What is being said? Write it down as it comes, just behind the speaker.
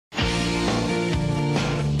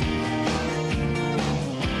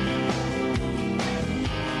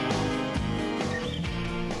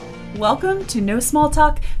Welcome to No Small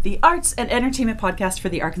Talk, the arts and entertainment podcast for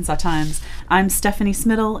the Arkansas Times. I'm Stephanie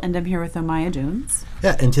Smittle, and I'm here with Amaya Jones.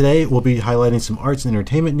 Yeah, and today we'll be highlighting some arts and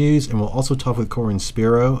entertainment news, and we'll also talk with Corinne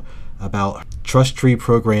Spiro about Trust Tree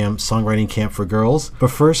Program Songwriting Camp for Girls. But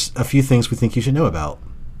first, a few things we think you should know about.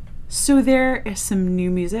 So there is some new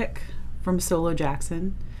music from Solo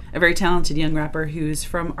Jackson, a very talented young rapper who's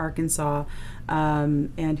from Arkansas,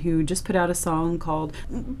 and who just put out a song called,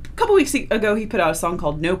 a couple weeks ago, he put out a song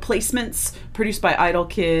called No Placements, produced by Idol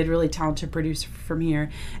Kid, really talented producer from here.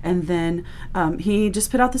 And then he just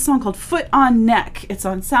put out this song called Foot on Neck. It's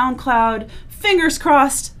on SoundCloud. Fingers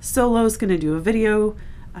crossed, Solo's going to do a video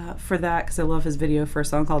for that, because I love his video for a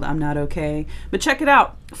song called I'm Not Okay. But check it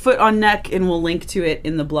out, Foot on Neck, and we'll link to it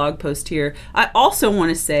in the blog post here. I also want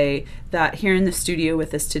to say that here in the studio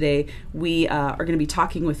with us today, we are going to be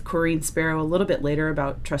talking with Corinne Spiro a little bit later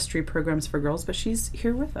about Trust Tree Programs for Girls, but she's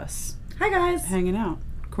here with us. Hi, guys. Hanging out.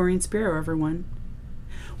 Corinne Spiro, everyone.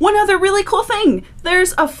 One other really cool thing,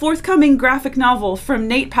 there's a forthcoming graphic novel from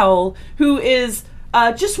Nate Powell, who is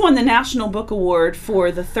just won the National Book Award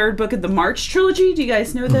for the third book of the March trilogy. Do you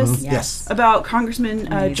guys know this? Mm-hmm. Yes. About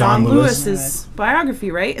Congressman John Lewis's biography,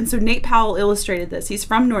 right? And so Nate Powell illustrated this. He's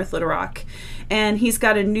from North Little Rock. And he's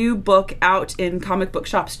got a new book out in comic book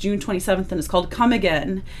shops June 27th, and it's called Come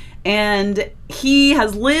Again. And he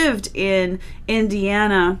has lived in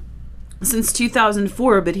Indiana since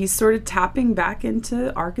 2004, but he's sort of tapping back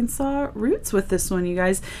into Arkansas roots with this one, you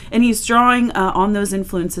guys. And he's drawing on those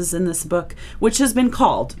influences in this book, which has been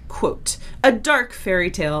called, quote, a dark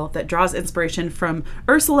fairy tale that draws inspiration from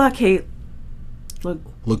Ursula K. Le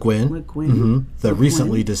Guin. Mm-hmm. The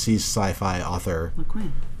recently deceased sci-fi author. Le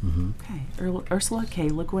Guin. Mm-hmm. Okay. Ursula K.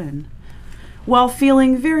 Le Guin. While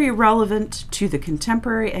feeling very relevant to the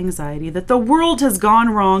contemporary anxiety that the world has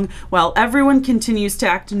gone wrong while everyone continues to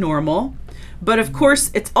act normal. But of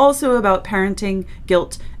course, it's also about parenting,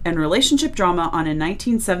 guilt, and relationship drama on a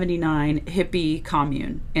 1979 hippie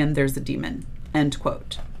commune. And there's a demon. End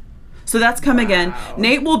quote. So that's Come Again.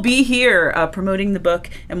 Nate will be here promoting the book,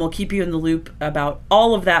 and we'll keep you in the loop about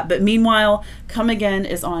all of that. But meanwhile, Come Again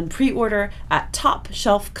is on pre-order at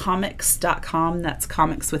topshelfcomics.com. That's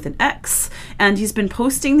comics with an X. And he's been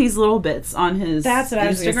posting these little bits on his That's what Instagram. I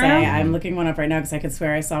was going to say. I'm looking one up right now because I could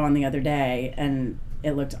swear I saw one the other day, and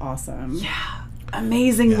it looked awesome. Yeah.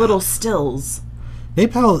 Amazing little stills.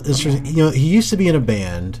 Nate Powell is, he used to be in a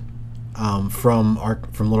band from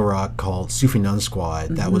Little Rock called Sufi Nun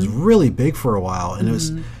Squad that was really big for a while, and it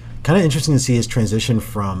was kind of interesting to see his transition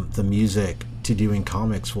from the music to doing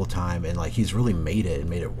comics full time, and like he's really made it and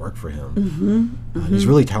made it work for him. He's a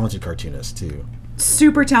really talented cartoonist too.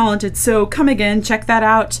 Super talented. So Come Again, check that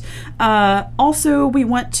out. Also, we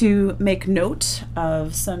want to make note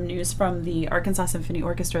of some news from the Arkansas Symphony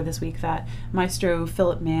Orchestra this week that Maestro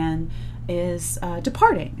Philip Mann is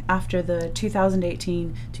departing after the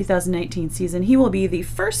 2018-2019 season. He will be the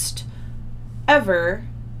first ever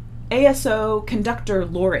ASO conductor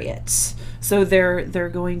laureate. So they're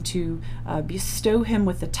going to bestow him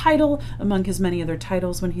with the title among his many other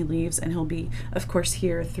titles when he leaves, and he'll be, of course,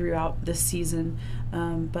 here throughout this season.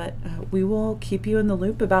 But we will keep you in the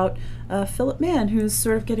loop about Philip Mann, who's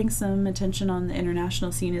sort of getting some attention on the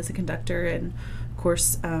international scene as a conductor. And of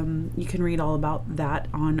course, you can read all about that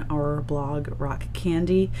on our blog, Rock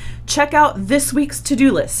Candy. Check out this week's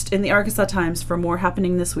to-do list in the Arkansas Times for more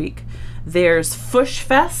happening this week. There's Fush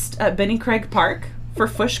Fest at Benny Craig Park for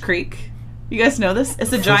Fush Creek. You guys know this?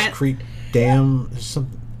 It's a giant Fush Creek Dam.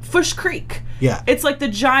 Fush Creek. Yeah. It's like the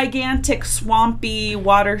gigantic swampy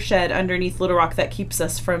watershed underneath Little Rock that keeps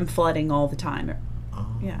us from flooding all the time.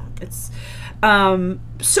 Oh. Yeah, it's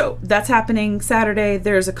so that's happening Saturday.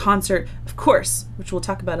 There's a concert, of course, which we'll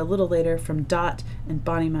talk about a little later, from Dot and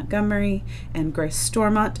Bonnie Montgomery and Grace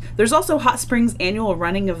Stormont. There's also Hot Springs' annual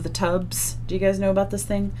running of the tubs. Do you guys know about this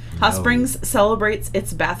thing? No. Hot Springs celebrates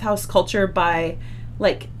its bathhouse culture by,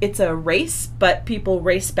 like, it's a race, but people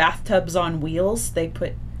race bathtubs on wheels. They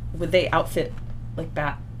outfit like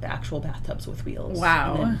actual bathtubs with wheels.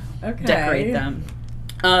 Wow. Okay. Decorate them.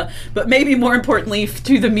 But maybe more importantly,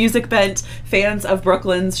 to the music bent fans of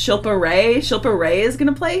Brooklyn's Shilpa Ray. Shilpa Ray is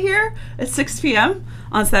going to play here at 6 p.m.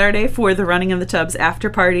 on Saturday for the Running of the Tubs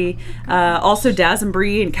after party. Also Daz and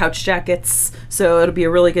Bree and Couch Jackets, so it'll be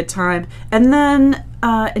a really good time. And then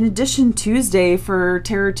in addition, Tuesday for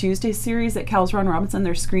Terror Tuesday series at Cal's Ron Robinson,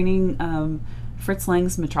 they're screening Fritz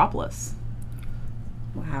Lang's Metropolis.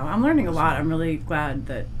 Wow, I'm learning a lot. I'm really glad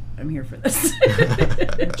that I'm here for this.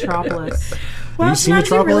 Metropolis. Well, Have you seen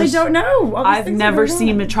Metropolis? You really don't know. I've never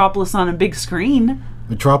seen Metropolis on a big screen.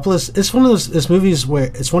 Metropolis. It's one of those movies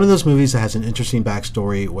that has an interesting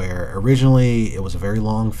backstory. Where originally it was a very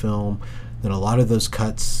long film, then a lot of those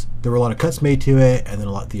cuts. There were a lot of cuts made to it, and then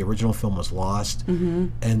the original film was lost. Mm-hmm.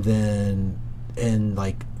 And then in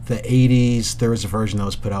like the 80s, there was a version that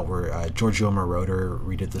was put out where Giorgio Moroder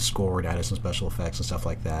redid the score and added some special effects and stuff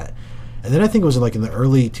like that. And then I think it was like in the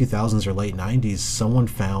early 2000s or late 90s, someone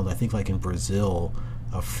found, I think like in Brazil,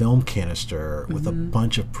 a film canister with a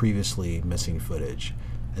bunch of previously missing footage.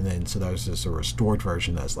 And then so that was just a restored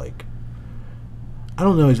version that's like, I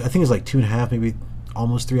don't know, I think it's like 2.5, maybe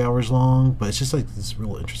almost 3 hours long, but it's just like this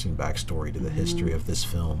real interesting backstory to the history of this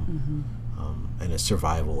film and its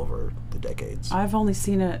survival over the decades. I've only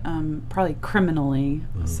seen it probably criminally,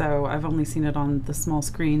 so I've only seen it on the small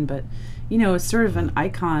screen, but you know, it's sort of an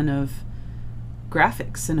icon of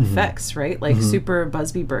graphics and effects, right? Like super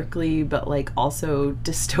Busby Berkeley, but like also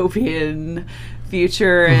dystopian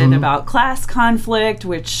future and about class conflict,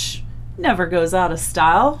 which never goes out of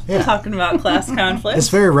style. Yeah. Talking about class conflict. It's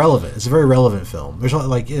very relevant. It's a very relevant film. There's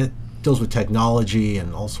like it deals with technology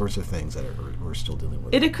and all sorts of things that we're still dealing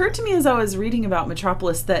with. It occurred to me as I was reading about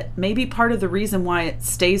Metropolis that maybe part of the reason why it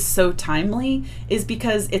stays so timely is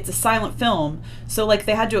because it's a silent film. So like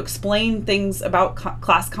they had to explain things about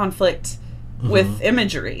class conflict with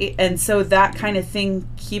imagery, and so that kind of thing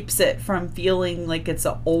keeps it from feeling like it's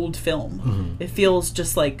an old film. It feels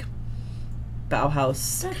just like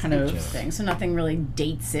Bauhaus. That's kind of interesting. So nothing really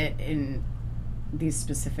dates it in these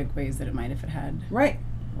specific ways that it might if it had right.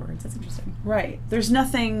 words. That's interesting. Right. There's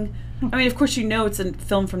nothing. I mean, of course, you know it's a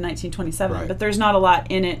film from 1927, Right. but there's not a lot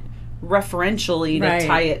in it referentially to Right.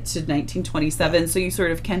 tie it to 1927. So you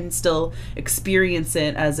sort of can still experience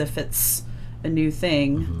it as if it's a new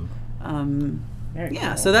thing. Very Yeah,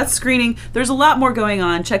 cool. so that's screening. There's a lot more going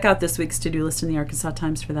on. Check out this week's to-do list in the Arkansas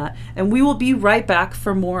Times for that. And we will be right back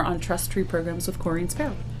for more on Trust Tree Programs with Corrine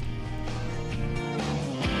Sparrow.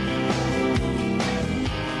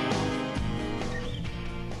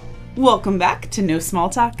 Welcome back to No Small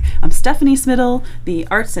Talk. I'm Stephanie Smiddle, the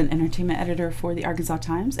Arts and Entertainment Editor for the Arkansas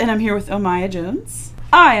Times, and I'm here with Omaya Jones.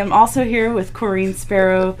 I am also here with Corrine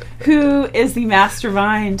Sparrow, who is the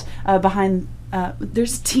mastermind behind.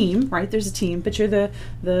 There's a team, right? There's a team, but you're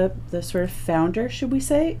the sort of founder, should we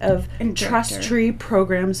say, of And Trust director. Tree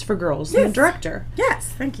Programs for Girls. Yes. And director.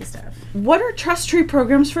 Yes, thank you, Steph. What are Trust Tree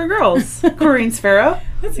Programs for Girls, Corrine Sparrow?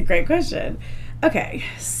 That's a great question. Okay,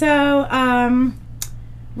 so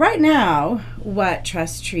right now, what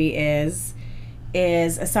Trust Tree is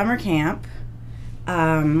a summer camp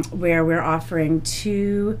where we're offering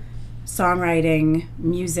 2 songwriting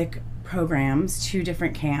music programs, 2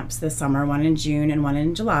 different camps this summer, one in June and one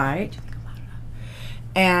in July.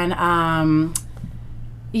 And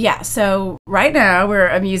yeah, so right now we're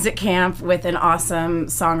a music camp with an awesome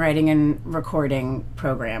songwriting and recording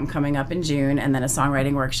program coming up in June, and then a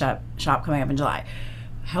songwriting workshop coming up in July.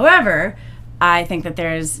 However, I think that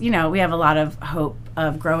there's, we have a lot of hope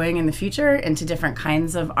of growing in the future into different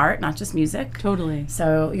kinds of art, not just music. Totally.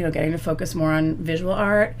 So, getting to focus more on visual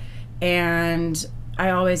art. And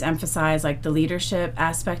I always emphasize like the leadership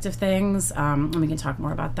aspect of things. And we can talk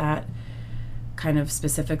more about that kind of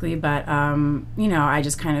specifically. But, I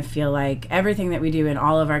just kind of feel like everything that we do in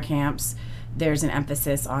all of our camps, there's an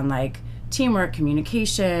emphasis on like teamwork,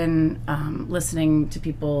 communication, listening to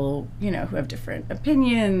people, who have different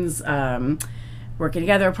opinions, working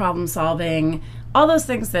together, problem solving, all those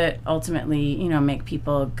things that ultimately, make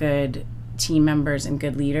people good team members and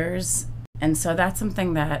good leaders. And so that's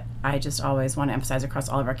something that I just always want to emphasize across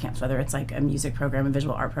all of our camps, whether it's like a music program, a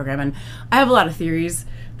visual art program. And I have a lot of theories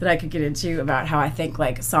that I could get into about how I think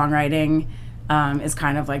like songwriting is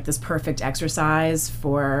kind of like this perfect exercise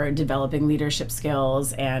for developing leadership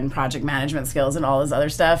skills and project management skills and all this other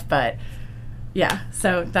stuff. But yeah,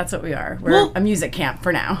 so that's what we are. We're a music camp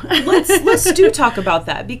for now. let's do talk about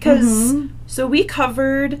that because so we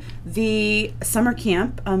covered the summer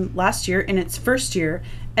camp last year in its first year,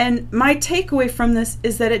 and my takeaway from this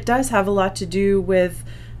is that it does have a lot to do with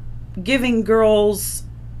giving girls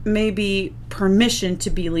maybe permission to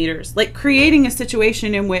be leaders, like creating a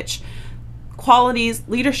situation in which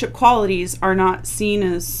leadership qualities are not seen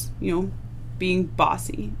as being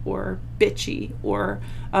bossy or bitchy or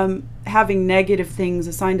having negative things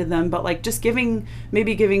assigned to them, but like just giving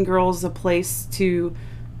girls a place to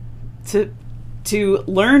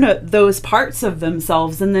learn those parts of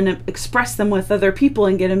themselves and then express them with other people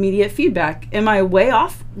and get immediate feedback. Am I way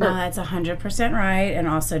off? No, that's 100% right. And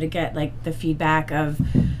also to get like the feedback of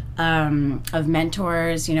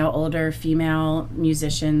mentors, older female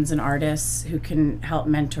musicians and artists who can help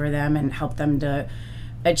mentor them and help them to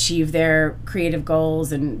achieve their creative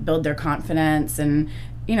goals and build their confidence. And,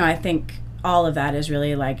 you know, I think all of that is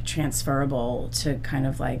really like transferable to kind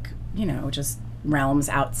of like, you know, just realms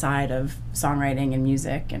outside of songwriting and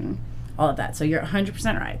music and all of that. So you're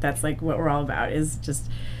 100% right. That's like what we're all about, is just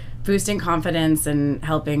boosting confidence and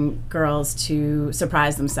helping girls to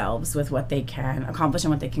surprise themselves with what they can accomplish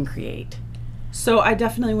and what they can create. So I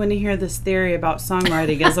definitely want to hear this theory about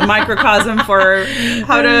songwriting as a microcosm for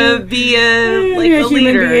how to be a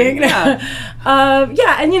leader. Being. Yeah,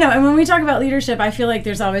 and you know, and when we talk about leadership, I feel like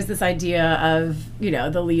there's always this idea of, you know,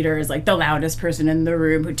 the leader is like the loudest person in the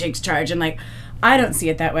room who takes charge, and like I don't see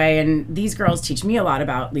it that way. And these girls teach me a lot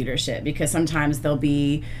about leadership, because sometimes they'll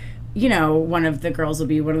be, you know, one of the girls will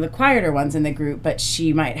be one of the quieter ones in the group, but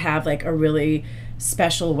she might have like a really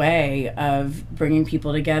special way of bringing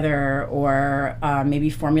people together, or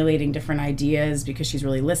maybe formulating different ideas because she's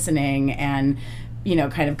really listening and, you know,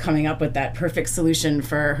 kind of coming up with that perfect solution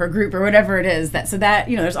for her group or whatever it is. That, so that,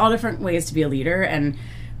 you know, there's all different ways to be a leader, and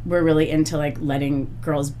we're really into like letting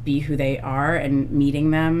girls be who they are and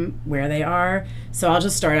meeting them where they are. So I'll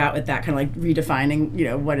just start out with that, kind of like redefining, you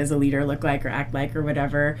know, what does a leader look like or act like or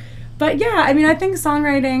whatever. But yeah, I mean, I think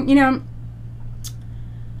songwriting, you know,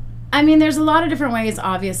 I mean, there's a lot of different ways,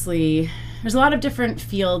 obviously. There's a lot of different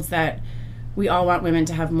fields that we all want women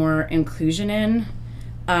to have more inclusion in.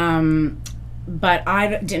 But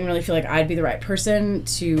I didn't really feel like I'd be the right person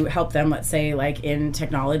to help them, let's say, like in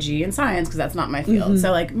technology and science, because that's not my field. Mm-hmm.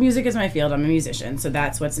 So, like, music is my field. I'm a musician, so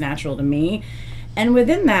that's what's natural to me. And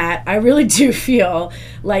within that, I really do feel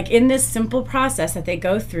like in this simple process that they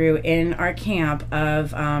go through in our camp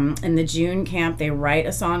of, in the June camp, they write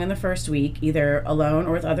a song in the first week, either alone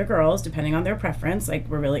or with other girls, depending on their preference. Like,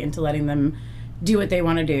 we're really into letting them do what they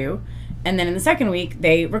want to do. And then in the second week,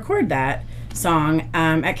 they record that song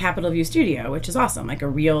at Capitol View Studio, which is awesome, like a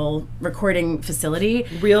real recording facility.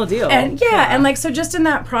 Real deal. And yeah, and like, so just in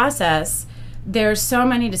that process, there's so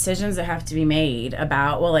many decisions that have to be made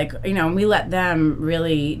about, well, like, you know, and we let them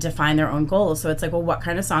really define their own goals. So it's like, well, what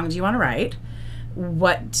kind of song do you want to write?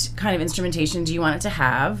 What kind of instrumentation do you want it to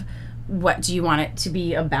have? What do you want it to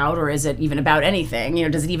be about, or is it even about anything? You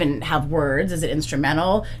know, does it even have words? Is it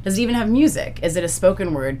instrumental? Does it even have music? Is it a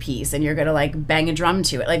spoken word piece and you're going to like bang a drum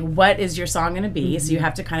to it? Like, what is your song going to be? Mm-hmm. So you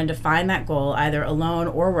have to kind of define that goal either alone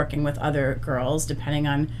or working with other girls, depending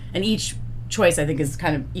on, and each choice I think is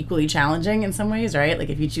kind of equally challenging in some ways, right? Like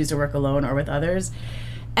if you choose to work alone or with others.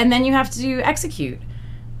 And then you have to execute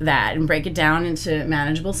that and break it down into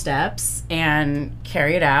manageable steps and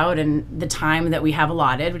carry it out in the time that we have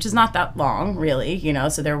allotted, which is not that long, really, you know.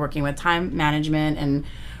 So they're working with time management and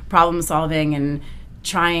problem solving and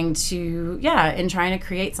trying to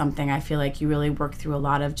create something. I feel like you really work through a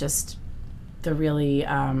lot of just the really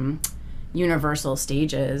universal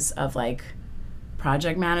stages of like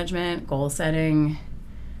project management, goal setting,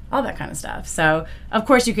 all that kind of stuff. So of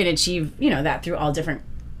course you can achieve, you know, that through all different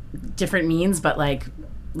means, but like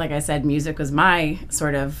I said, music was my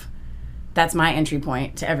that's my entry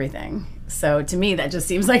point to everything. So to me, that just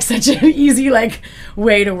seems like such an easy like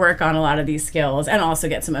way to work on a lot of these skills and also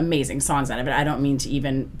get some amazing songs out of it. I don't mean to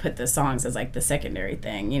even put the songs as like the secondary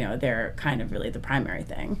thing, you know, they're kind of really the primary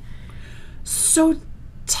thing. So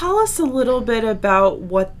tell us a little bit about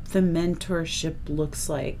what the mentorship looks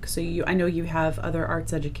like. So I know you have other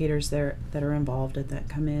arts educators there that are involved and that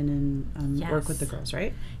come in and yes. work with the girls,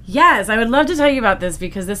 right? Yes, I would love to tell you about this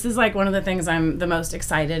because this is like one of the things I'm the most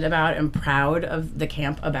excited about and proud of the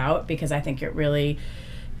camp about, because I think it really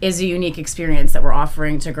is a unique experience that we're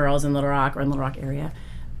offering to girls in Little Rock or in Little Rock area.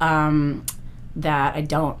 That I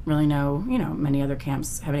don't really know, you know, many other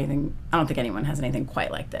camps have anything. I don't think anyone has anything quite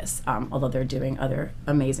like this, although they're doing other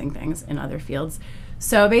amazing things in other fields.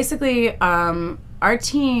 So basically, our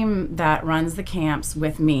team that runs the camps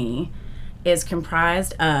with me is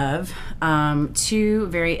comprised of two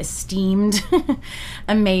very esteemed,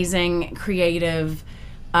 amazing, creative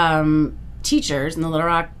teachers in the Little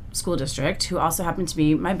Rock School District who also happen to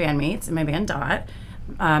be my bandmates in my band Dot,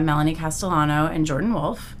 Melanie Castellano and Jordan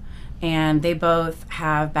Wolf. And they both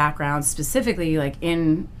have backgrounds specifically like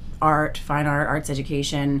in art, fine art, arts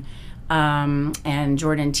education. And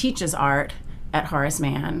Jordan teaches art at Horace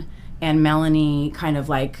Mann. And Melanie kind of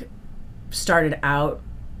like started out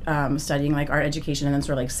studying like art education and then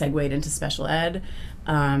sort of like segued into special ed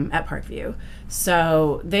at Parkview.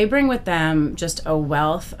 So they bring with them just a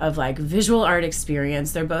wealth of like visual art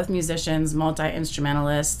experience. They're both musicians,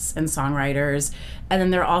 multi-instrumentalists, and songwriters. And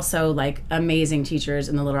then they're also like amazing teachers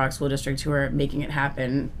in the Little Rock School District who are making it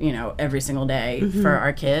happen, you know, every single day for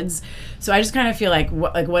our kids. So I just kind of feel like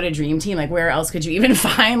what a dream team. Like where else could you even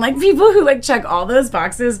find like people who like check all those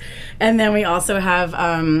boxes? And then we also have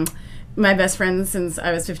my best friend since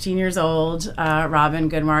I was 15 years old, Robin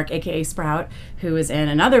Goodmark, aka Sprout, who is in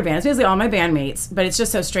another band. It's basically all my bandmates, but it's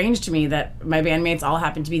just so strange to me that my bandmates all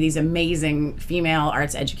happen to be these amazing female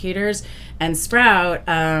arts educators. And Sprout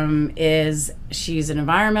she's an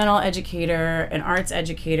environmental educator, an arts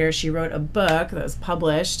educator. She wrote a book that was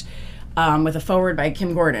published with a foreword by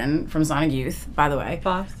Kim Gordon from Sonic Youth, by the way,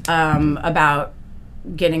 about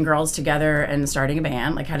getting girls together and starting a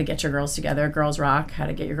band, like how to get your girls together, Girls Rock, how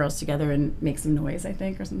to get your girls together and make some noise, I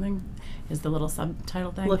think, or something, is the little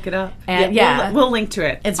subtitle thing. Look it up. And we'll link to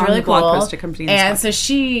it. It's on really the blog cool. post accompanying And this so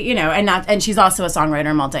she, you know, and she's also a songwriter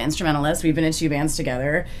and multi-instrumentalist. We've been in 2 bands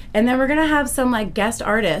together. And then we're going to have some like guest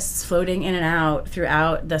artists floating in and out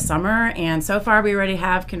throughout the summer. And so far we already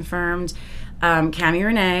have confirmed Cami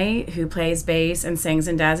Renee, who plays bass and sings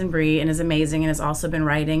in Daz and Bree and is amazing and has also been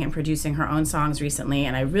writing and producing her own songs recently.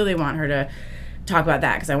 And I really want her to talk about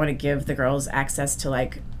that because I want to give the girls access to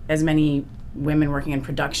like as many women working in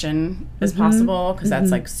production as possible because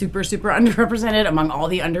that's like super, super underrepresented among all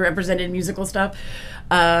the underrepresented musical stuff.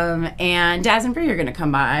 And Daz and Bree are going to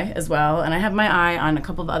come by as well. And I have my eye on a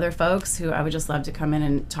couple of other folks who I would just love to come in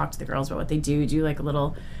and talk to the girls about what they do like a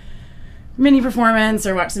little mini performance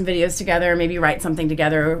or watch some videos together, maybe write something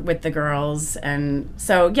together with the girls. And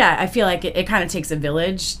so, yeah, I feel like it kind of takes a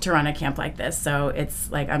village to run a camp like this. So it's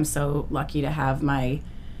like I'm so lucky to have my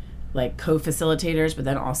like co-facilitators, but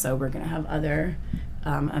then also we're going to have other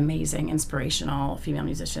amazing, inspirational female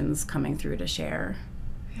musicians coming through to share.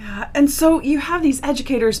 Yeah, and so you have these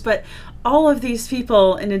educators, but all of these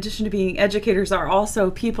people, in addition to being educators, are also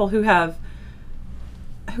people who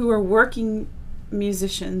are working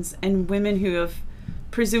musicians and women who have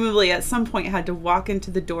presumably at some point had to walk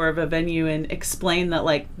into the door of a venue and explain that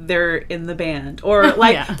like they're in the band or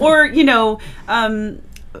like or you know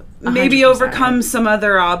maybe overcome some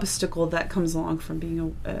other obstacle that comes along from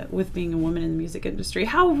being being a woman in the music industry.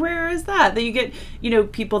 How rare is that you get, you know,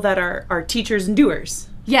 people that are teachers and doers?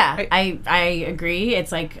 Yeah, I agree.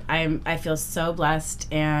 It's like I feel so blessed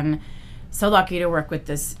and so lucky to work with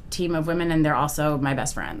this team of women, and they're also my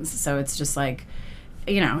best friends. So it's just like,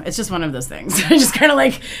 you know, it's just one of those things. It just kind of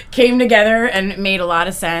like came together and made a lot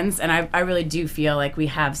of sense. And I really do feel like we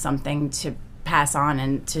have something to pass on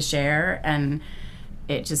and to share. And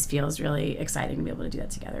it just feels really exciting to be able to do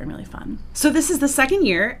that together and really fun. So this is the second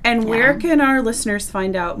year, and where can our listeners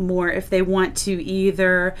find out more if they want to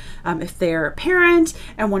either, if they're a parent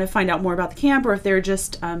and want to find out more about the camp, or if they're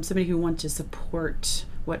just somebody who wants to support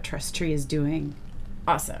what Trust Tree is doing?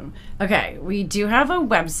 Awesome. Okay, we do have a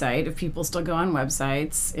website if people still go on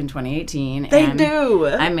websites in 2018. They and do.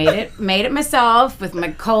 I made it myself with my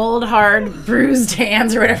cold, hard, bruised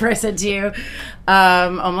hands or whatever I said to you.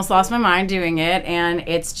 Almost lost my mind doing it, and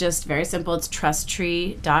it's just very simple. It's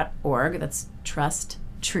trusttree.org. That's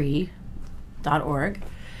trusttree.org.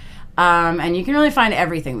 And you can really find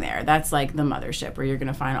everything there. That's like the mothership where you're going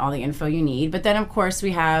to find all the info you need. But then, of course,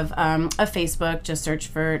 we have a Facebook. Just search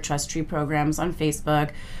for Trust Tree Programs on Facebook.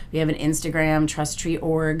 We have an Instagram,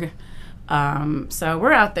 trustttree.org. So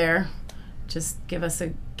we're out there. Just give us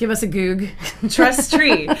a goog. Trust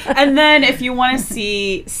Tree. And then if you want to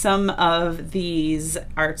see some of these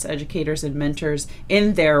arts educators and mentors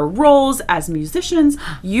in their roles as musicians,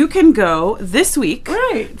 you can go this week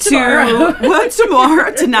tomorrow,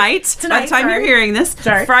 tonight by the time you're hearing this,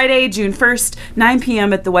 Friday, June 1st, 9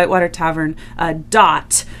 p.m. at the Whitewater Tavern,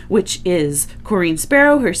 Dot, which is Corrine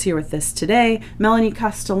Sparrow, who's here with us today, Melanie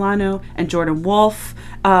Castellano, and Jordan Wolf,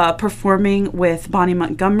 performing with Bonnie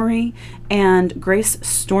Montgomery and Grace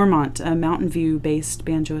Stormont, a Mountain View-based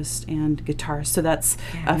banjoist and guitarist. So that's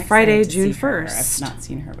Friday, June 1st. I've not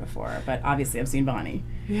seen her before, but obviously I've seen Bonnie.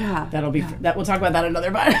 Yeah. We'll talk about that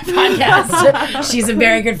another podcast. She's a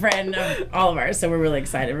very good friend of all of ours, so we're really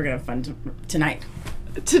excited. We're going to have fun tonight.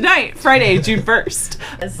 Tonight, Friday, June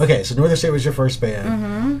 1st. Okay, so Northern State was your first band.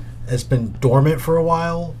 Mm-hmm. It's been dormant for a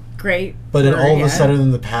while. Great. But then all of a sudden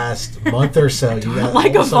in the past month or so, you guys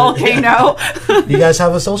like a volcano. You guys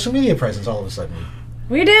have a social media presence all of a sudden.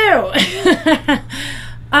 We do.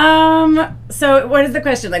 So what is the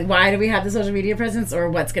question? Like, why do we have the social media presence, or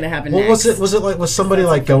what's going to happen Well, next? was somebody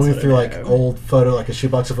like going through like know. old photo, like a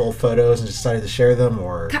shoebox of old photos, and decided to share them,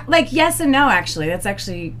 or Like, yes and no, actually. That's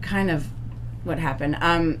actually kind of what happened.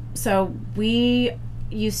 So we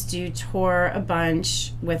used to tour a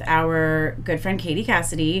bunch with our good friend Katie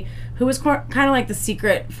Cassidy, who was kind of like the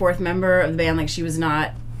secret fourth member of the band. Like, she was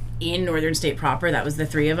not in Northern State proper. That was the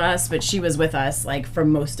three of us, but she was with us like for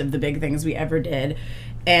most of the big things we ever did.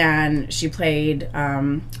 And she played, I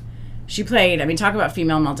mean, talk about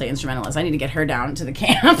female multi-instrumentalist. I need to get her down to the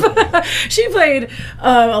camp. She played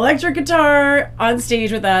electric guitar on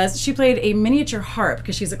stage with us. She played a miniature harp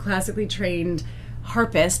because she's a classically trained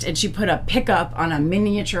harpist, and she put a pickup on a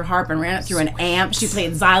miniature harp and ran it through an amp. She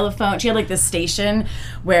played xylophone. She had like this station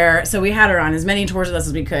where, so we had her on as many tours with us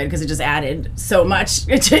as we could because it just added so much.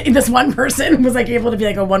 This one person was like able to be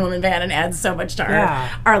like a one-woman band and add so much to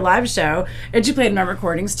our live show. And she played in our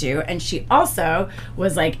recordings too. And she also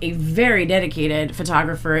was like a very dedicated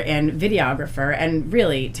photographer and videographer, and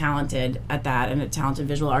really talented at that, and a talented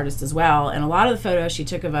visual artist as well. And a lot of the photos she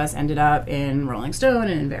took of us ended up in Rolling Stone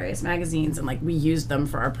and in various magazines, and like we used them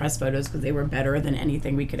for our press photos because they were better than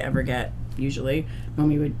anything we could ever get usually when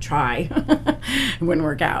we would try. It wouldn't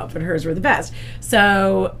work out, but hers were the best.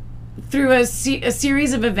 So through a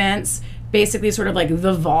series of events, basically sort of like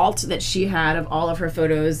the vault that she had of all of her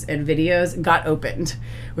photos and videos got opened,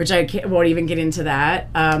 which won't even get into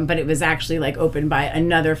that, but it was actually like opened by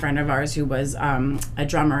another friend of ours who was a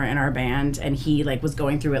drummer in our band, and he like was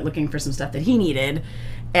going through it looking for some stuff that he needed,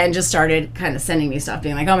 and just started kind of sending me stuff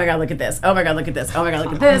being like, oh my god, look at this, oh my god, look at this, oh my god,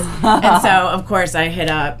 look at this. And so of course I hit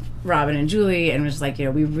up Robin and Julie and was like, you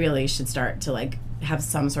know, we really should start to like have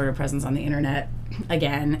some sort of presence on the internet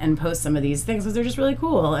again and post some of these things because they're just really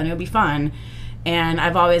cool and it would be fun. And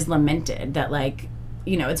I've always lamented that, like,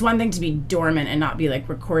 you know, it's one thing to be dormant and not be like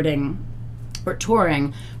recording or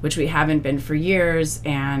touring, which we haven't been for years.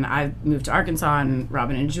 And I've moved to Arkansas, and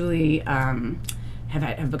Robin and Julie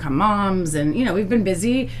have become moms, and you know, we've been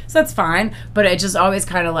busy, so that's fine. But it just always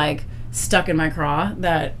kind of like stuck in my craw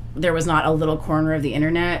that there was not a little corner of the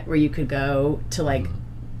internet where you could go to like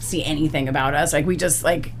see anything about us. Like, we just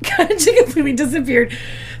like completely disappeared.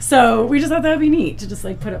 So we just thought that would be neat to just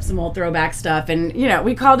like put up some old throwback stuff. And you know,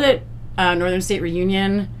 we called it Northern State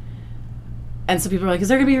Reunion, and so people were like, is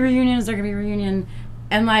there gonna be a reunion, is there gonna be a reunion?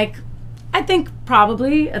 And like, I think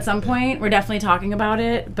probably at some point we're definitely talking about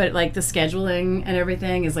it, but like the scheduling and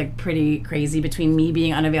everything is like pretty crazy between me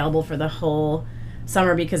being unavailable for the whole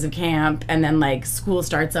summer because of camp, and then like school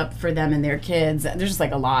starts up for them and their kids. There's just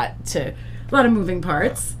like a lot of moving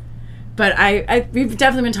parts. But we've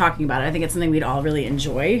definitely been talking about it. I think it's something we'd all really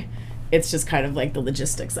enjoy. It's just kind of like the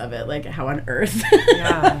logistics of it, like how on earth.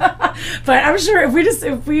 Yeah. But I'm sure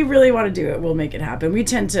if we really want to do it, we'll make it happen.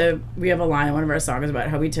 We have a line in one of our songs about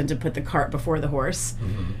how we tend to put the cart before the horse.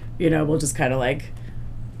 Mm-hmm. You know, we'll just kind of like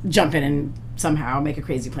jump in and somehow make a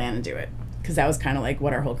crazy plan and do it. Because that was kind of like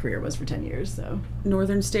what our whole career was for 10 years. So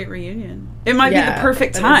Northern State Reunion. It might be the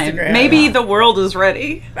perfect time. Maybe the world is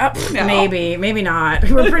ready. No. Maybe not.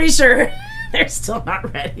 We're pretty sure they're still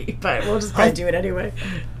not ready, but we'll just probably do it anyway.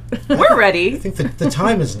 We're ready. I think the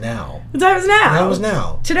time is now. The time is now. The time is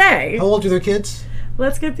now. Today. How old are their kids?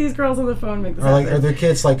 Let's get these girls on the phone and make this happen. Are their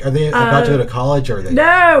kids like, are they about to go to college, or are they? No.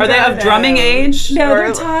 Are they of drumming age? No,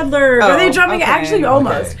 they're toddlers. Are they drumming? Okay. Actually,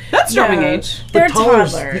 almost. Okay. That's drumming age. They're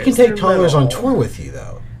toddlers. toddlers. You can take toddlers on tour with you,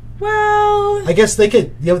 though. Well, I guess they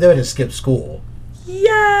could. They would have skipped school.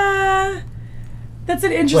 Yeah. That's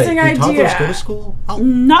an interesting idea. Do toddlers go to school?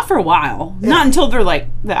 Not for a while. Yeah. Not until they're like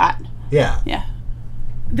that. Yeah. Yeah.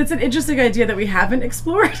 That's an interesting idea that we haven't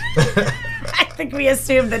explored. I think we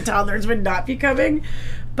assumed that toddlers would not be coming.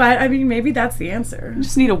 But, I mean, maybe that's the answer. You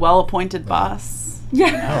just need a well-appointed bus.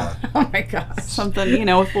 Yeah. Oh, my gosh. Something, you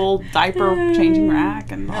know, with a little diaper changing rack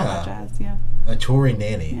and all that jazz. Yeah. A touring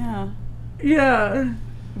nanny. Yeah. Yeah.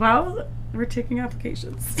 Well, we're taking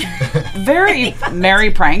applications. Very merry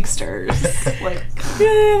pranksters. Like,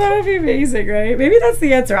 yeah, that would be amazing, right? Maybe that's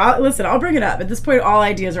the answer. I'll bring it up. At this point, all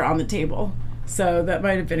ideas are on the table. So that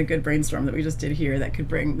might have been a good brainstorm that we just did here that could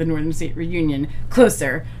bring the Northern State Reunion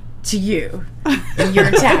closer to you in your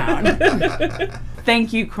town.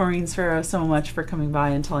 Thank you, Corinne Sparrow, so much for coming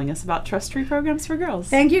by and telling us about Trust Tree Programs for Girls.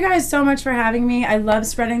 Thank you guys so much for having me. I love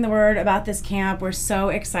spreading the word about this camp. We're so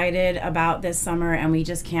excited about this summer, and we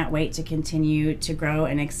just can't wait to continue to grow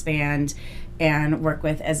and expand and work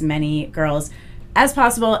with as many girls as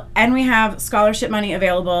possible. And we have scholarship money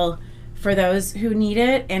available for those who need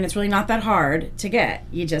it, and it's really not that hard to get.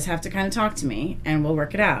 You just have to kind of talk to me and we'll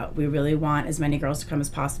work it out. We really want as many girls to come as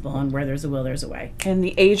possible, and where there's a will, there's a way. And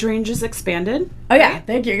the age range is expanded. Oh yeah,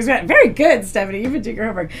 thank you. Very good, Stephanie. You've been doing your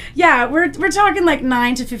homework. Yeah, we're talking like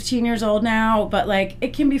 9 to 15 years old now, but like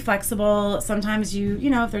it can be flexible. Sometimes you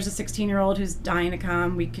know, if there's a 16-year-old who's dying to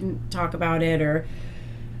come, we can talk about it, or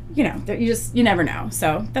you know, you never know.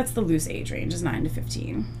 So that's the loose age range, is 9 to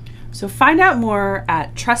 15. So find out more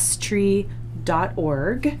at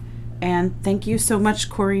trusttree.org. And thank you so much,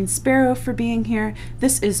 Corinne Sparrow, for being here.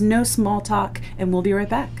 This is No Small Talk, and we'll be right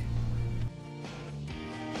back.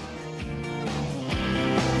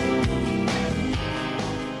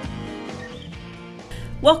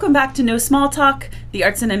 Welcome back to No Small Talk, the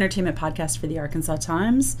arts and entertainment podcast for the Arkansas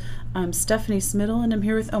Times. I'm Stephanie Smiddle, and I'm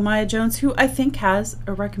here with Omaya Jones, who I think has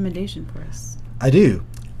a recommendation for us. I do.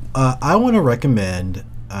 I want to recommend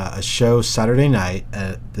a show Saturday night.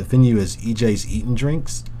 The venue is EJ's Eat and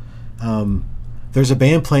Drinks. There's a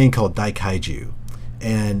band playing called Daikaiju,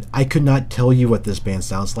 and I could not tell you what this band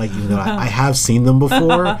sounds like, even though I have seen them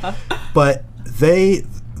before. But they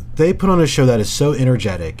put on a show that is so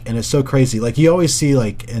energetic and it's so crazy. Like you always see,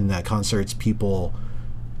 like in concerts, people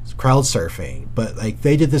crowd surfing, but like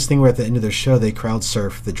they did this thing where at the end of their show they crowd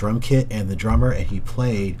surfed the drum kit and the drummer, and he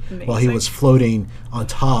played while he was floating on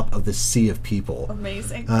top of the sea of people.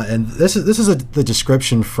 Amazing. And this is the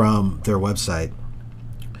description from their website.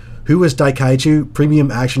 Who is Daikaiju?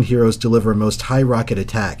 Premium action heroes deliver most high rocket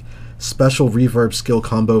attack, special reverb skill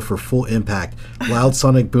combo for full impact, loud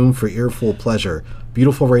sonic boom for earful pleasure,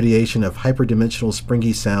 beautiful radiation of hyperdimensional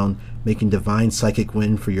springy sound, making divine psychic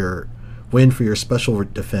win for your special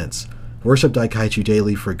defense. Worship Daikaiju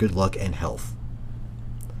daily for good luck and health.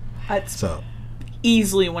 That's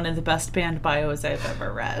easily one of the best band bios I've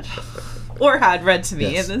ever read. Or had read to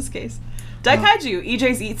me, yes. In this case. Daikaiju,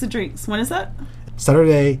 EJ's Eats and Drinks. When is that?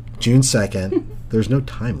 Saturday, June 2nd. There's no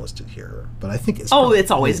time listed here, but I think it's...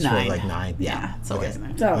 it's always 9. Like 9. Yeah, it's always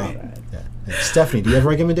 9. Yeah. Stephanie, do you have a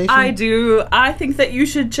recommendation? I do. I think that you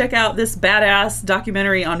should check out this badass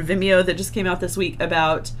documentary on Vimeo that just came out this week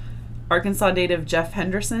about Arkansas native Jeff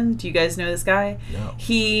Henderson. Do you guys know this guy? No.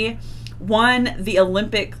 He won the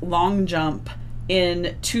Olympic long jump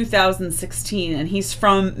in 2016, and he's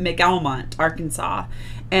from McAlmont, Arkansas.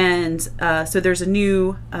 And so there's a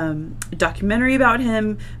new documentary about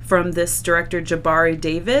him from this director, Jabari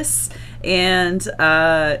Davis. And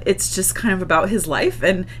it's just kind of about his life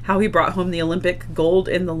and how he brought home the Olympic gold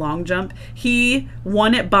in the long jump. He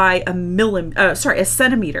won it by a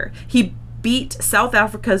centimeter. He beat South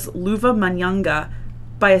Africa's Luva Manyanga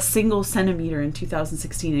by a single centimeter in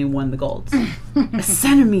 2016, and he won the gold. A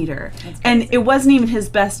centimeter. And it wasn't even his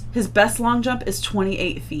best. His best long jump is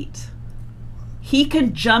 28 feet. He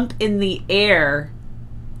can jump in the air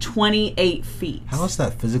 28 feet. How is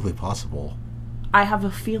that physically possible? I have a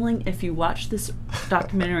feeling if you watch this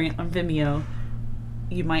documentary on Vimeo,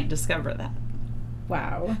 you might discover that.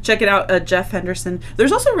 Wow. Check it out, Jeff Henderson.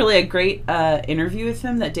 There's also really a great interview with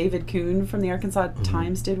him that David Kuhn from the Arkansas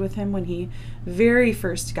Times did with him when he very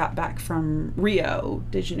first got back from Rio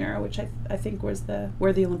de Janeiro, which I think was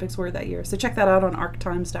where the Olympics were that year. So check that out on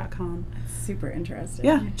arctimes.com. Super interesting.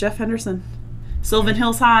 Yeah, Jeff Henderson. Sylvan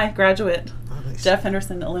Hills High graduate. Oh, nice. Jeff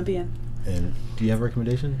Henderson, Olympian. And do you have a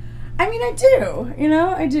recommendation? I mean, I do.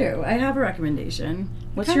 I do. I have a recommendation.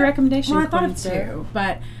 What's your recommendation? Well, I thought of 2,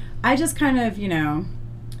 but I just kind of,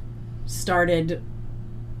 started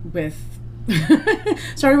with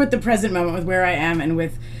the present moment, with where I am, and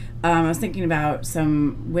with I was thinking about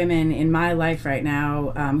some women in my life right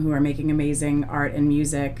now who are making amazing art and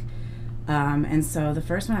music. And so the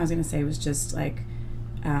first one I was going to say was just like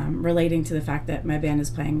relating to the fact that my band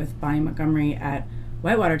is playing with Bonnie Montgomery at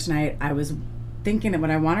Whitewater tonight. I was thinking that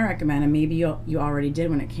what I want to recommend, and maybe you already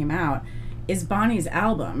did when it came out, is Bonnie's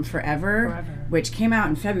album Forever, which came out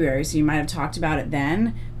in February, so you might have talked about it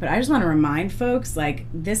then. But I just want to remind folks, like,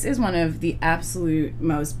 this is one of the absolute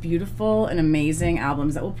most beautiful and amazing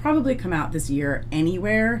albums that will probably come out this year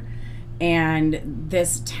anywhere. And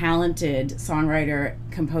this talented songwriter,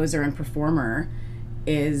 composer, and performer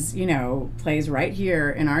is, plays right here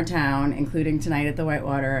in our town, including tonight at the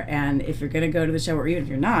Whitewater. And if you're going to go to the show, or even if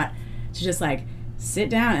you're not, to just like sit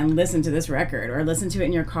down and listen to this record, or listen to it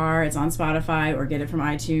in your car. It's on Spotify, or get it from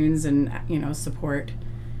iTunes, and support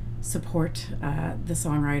the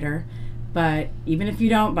songwriter. But even if you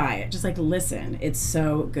don't buy it, just like listen. It's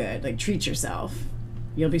so good. Like, treat yourself.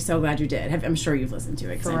 You'll be so glad you did. I'm sure you've listened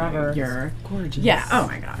to it. Forever. You're gorgeous. Yeah. Oh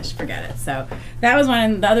my gosh, forget it. So that was one.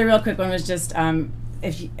 And the other real quick one was just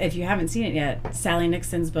if you haven't seen it yet, Sally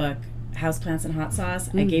Nixon's book, houseplants and hot sauce.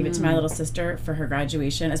 I gave it to my little sister for her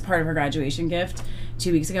graduation, as part of her graduation gift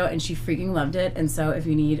 2 weeks ago, and she freaking loved it. And so if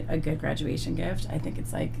you need a good graduation gift, I think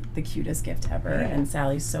it's like the cutest gift ever. And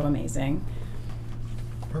Sally's so amazing.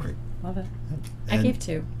 Perfect. Love it. I And- gave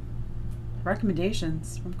 2.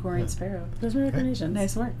 Recommendations from Corey and Sparrow. Those are my recommendations.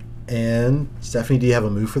 Nice work. And Stephanie, do you have a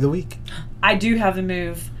move for the week? I do have a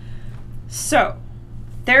move. So,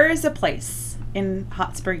 there is a place in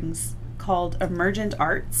Hot Springs called Emergent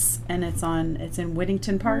Arts, and it's in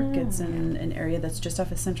Whittington Park. It's in an area that's just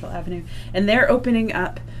off of Central Avenue, and they're opening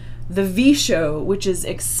up the V Show, which is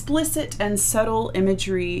explicit and subtle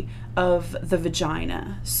imagery of the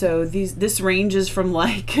vagina. So this ranges from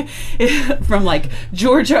like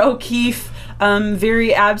Georgia O'Keeffe,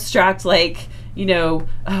 very abstract, like, you know,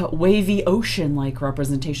 wavy ocean-like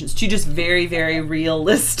representations to just very, very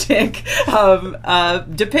realistic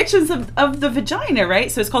depictions of the vagina, right?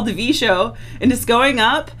 So it's called the V Show, and it's going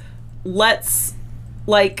up. Let's,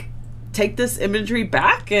 like, take this imagery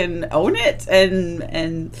back and own it,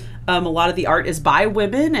 and a lot of the art is by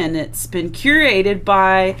women, and it's been curated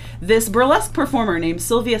by this burlesque performer named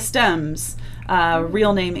Sylvia Stems,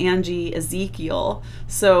 real name Angie Ezekiel.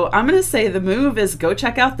 So I'm going to say the move is go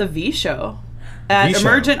check out the V Show at V Show.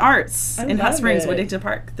 Emergent Arts in Hot love Springs, it. Whittington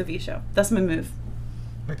Park. The V Show. That's my move.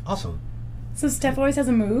 Right, awesome. So Steph always has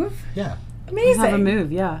a move? Yeah. I Amazing. have a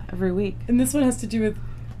move, yeah, every week. And this one has to do with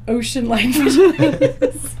ocean-like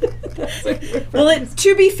vaginas. Well,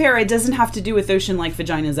 to be fair, it doesn't have to do with ocean-like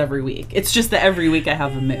vaginas every week. It's just that every week I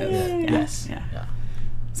have a move. Yes. Yeah. Yeah.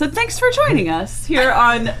 So thanks for joining us here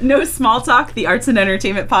on No Small Talk, the Arts and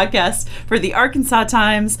Entertainment podcast for the Arkansas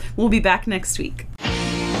Times. We'll be back next week.